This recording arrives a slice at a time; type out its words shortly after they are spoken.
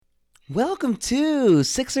Welcome to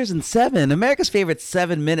Sixers and Seven, America's favorite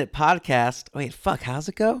 7-minute podcast. Wait, fuck, how's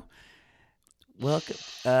it go? Welcome,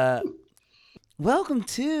 uh, welcome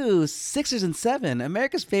to Sixers and Seven,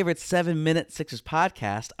 America's favorite 7-minute Sixers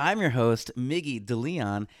podcast. I'm your host, Miggy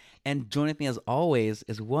DeLeon, and joining me as always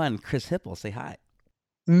is one Chris Hipple. Say hi.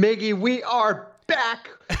 Miggy, we are back.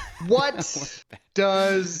 What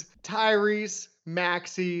does Tyrese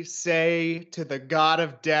Maxey say to the god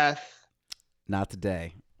of death? Not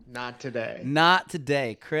today. Not today. Not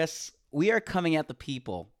today. Chris, we are coming at the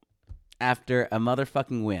people after a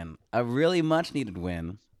motherfucking win. A really much needed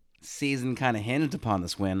win. Season kind of hinged upon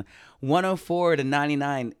this win.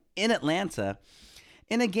 104-99 in Atlanta.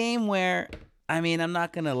 In a game where, I'm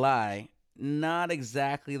not going to lie, not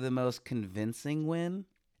exactly the most convincing win.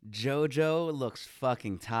 JoJo looks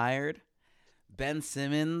fucking tired. Ben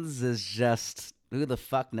Simmons is just, who the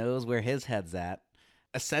fuck knows where his head's at.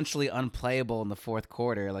 Essentially unplayable in the fourth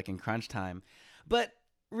quarter, like in crunch time. But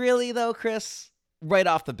really, though, Chris, right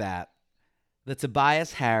off the bat, the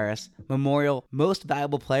Tobias Harris Memorial Most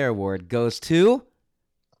Valuable Player Award goes to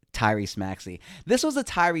Tyrese Maxey. This was a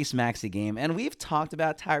Tyrese Maxey game, and we've talked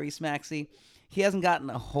about Tyrese Maxey. He hasn't gotten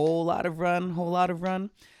a whole lot of run,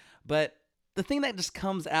 but the thing that just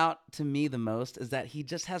comes out to me the most is that he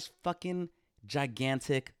just has fucking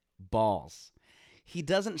gigantic balls. He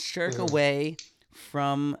doesn't shirk away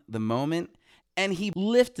from the moment, and he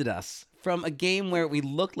lifted us from a game where we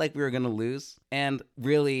looked like we were going to lose and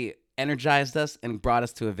really energized us and brought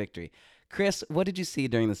us to a victory. Chris, what did you see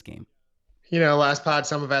during this game? Last pod,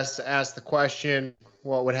 some of us asked the question,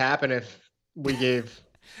 what would happen if we gave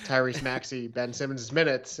Tyrese Maxey Ben Simmons'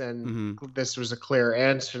 minutes? And this was a clear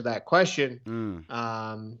answer to that question.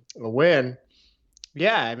 A win.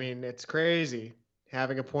 Yeah, it's crazy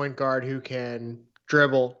having a point guard who can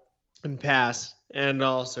dribble and pass and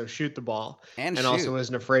also shoot the ball and also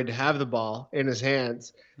isn't afraid to have the ball in his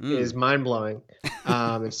hands is mind-blowing.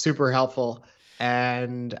 It's super helpful,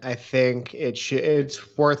 and I think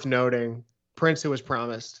it's worth noting Prince, who was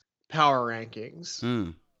promised power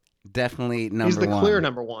rankings. Definitely number one. He's the clear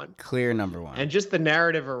number one. Clear number one. And just the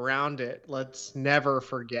narrative around it, let's never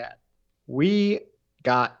forget. We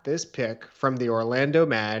got this pick from the Orlando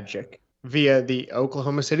Magic via the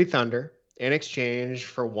Oklahoma City Thunder in exchange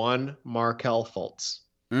for one Markelle Fultz.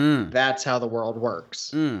 That's how the world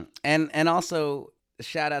works. And also,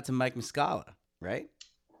 shout out to Mike Muscala, right?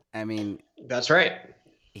 That's right.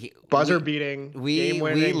 Buzzer-beating,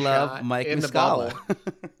 game-winning we love shot Mike in Muscala. the bubble.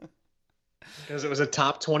 Because it was a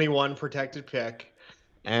top 21 protected pick.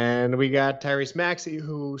 And we got Tyrese Maxey,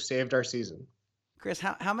 who saved our season. Chris,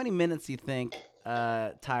 how many minutes do you think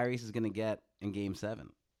Tyrese is going to get in Game 7?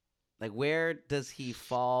 Like, where does he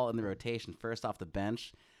fall in the rotation? First off the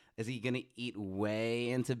bench, is he going to eat way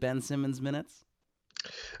into Ben Simmons' minutes?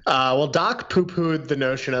 Well, Doc poo-pooed the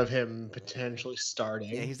notion of him potentially starting.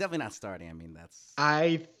 Yeah, he's definitely not starting.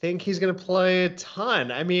 I think he's going to play a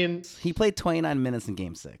ton. He played 29 minutes in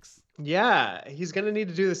Game 6. Yeah, he's going to need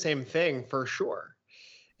to do the same thing for sure.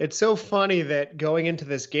 It's so funny that going into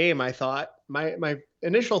this game, I thought, my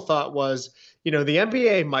initial thought was, the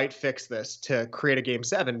NBA might fix this to create a Game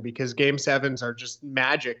 7 because Game 7s are just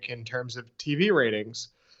magic in terms of TV ratings.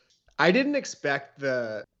 I didn't expect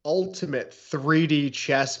the ultimate 3D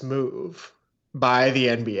chess move by the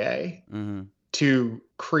NBA to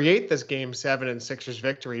create this Game 7 and Sixers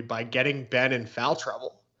victory by getting Ben in foul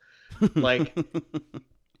trouble. Like,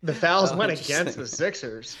 the fouls went against the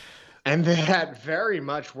Sixers, and that very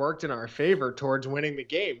much worked in our favor towards winning the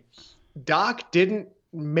game. Doc didn't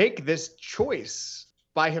make this choice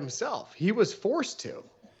by himself. He was forced to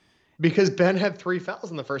because Ben had 3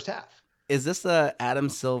 fouls in the first half. Is this a Adam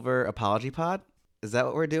Silver apology pod? Is that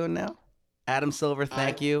what we're doing now? Adam Silver,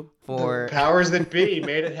 thank you for... The powers that be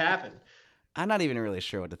made it happen. I'm not even really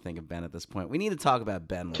sure what to think of Ben at this point. We need to talk about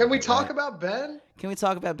Ben. Can we talk about Ben? Can we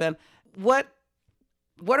talk about Ben? What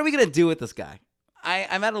are we going to do with this guy?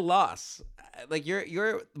 I'm at a loss. Like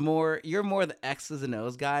you're more the X's and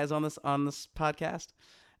O's guys on this podcast,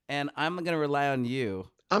 and I'm gonna rely on you.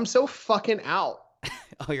 I'm so fucking out.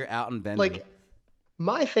 Oh, you're out and benching. Like,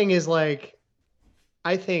 my thing is, like,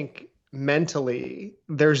 I think mentally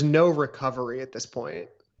there's no recovery at this point.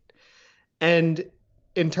 And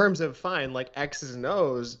in terms of X's and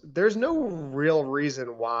O's, there's no real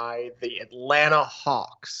reason why the Atlanta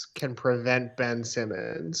Hawks can prevent Ben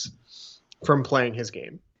Simmons from playing his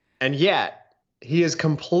game. And yet, he is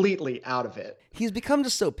completely out of it. He's become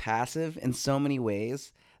just so passive in so many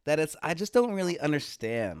ways that I just don't really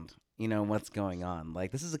understand, what's going on.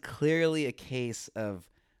 Like, this is clearly a case of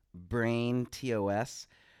brain TOS,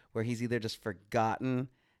 where he's either just forgotten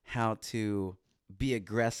how to be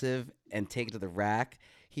aggressive and take it to the rack,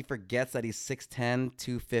 he forgets that he's 6'10",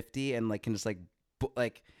 250, and like can just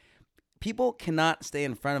like people cannot stay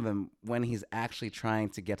in front of him when he's actually trying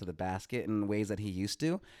to get to the basket in ways that he used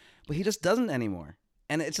to, but he just doesn't anymore.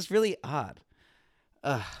 And it's just really odd.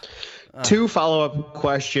 Two follow-up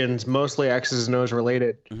questions, mostly X's and O's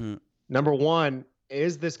related. Mm-hmm. Number one,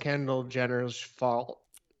 is this Kendall Jenner's fault?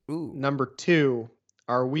 Ooh. Number two,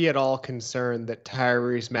 are we at all concerned that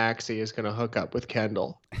Tyrese Maxey is going to hook up with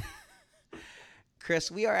Kendall?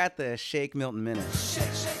 Chris, we are at the Shake Milton Minute.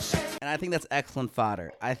 And I think that's excellent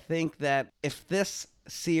fodder. I think that if this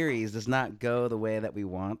series does not go the way that we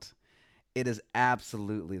want, it is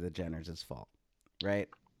absolutely the Jenners' fault, right?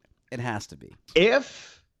 It has to be.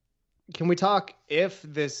 Can we talk if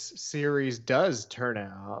this series does turn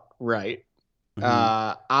out right?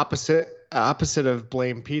 Opposite of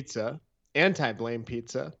blame pizza, anti-blame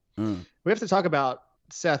pizza. We have to talk about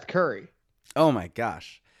Seth Curry. Oh my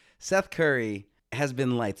gosh. Seth Curry has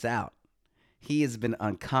been lights out. He has been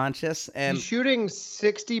unconscious, and he's shooting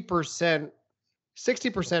 60%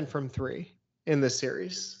 from three in this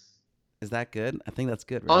series. Is that good? I think that's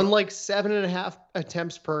good, right? On like 7.5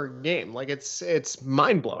 attempts per game. Like it's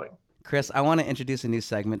mind blowing. Chris, I want to introduce a new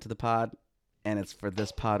segment to the pod, and it's for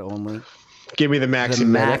this pod only. Give me the Maxey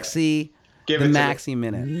minute. The Maxey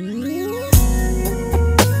minute.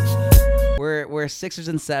 We're 6ers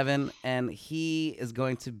and 7, and he is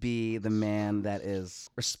going to be the man that is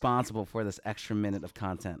responsible for this extra minute of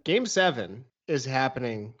content. Game 7 is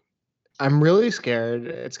happening. I'm really scared.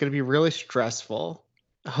 It's going to be really stressful.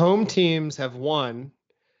 Home teams have won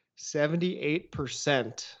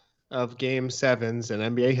 78% of Game 7s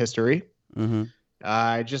in NBA history. Mm-hmm.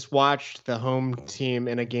 I just watched the home team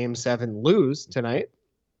in a Game 7 lose tonight.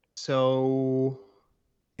 So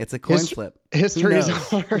it's a coin flip. History's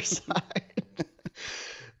on our side.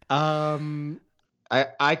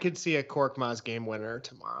 I could see a Korkmaz game winner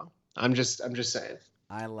tomorrow. I'm just saying.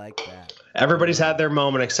 I like that. Everybody's had their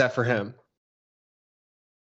moment except for him.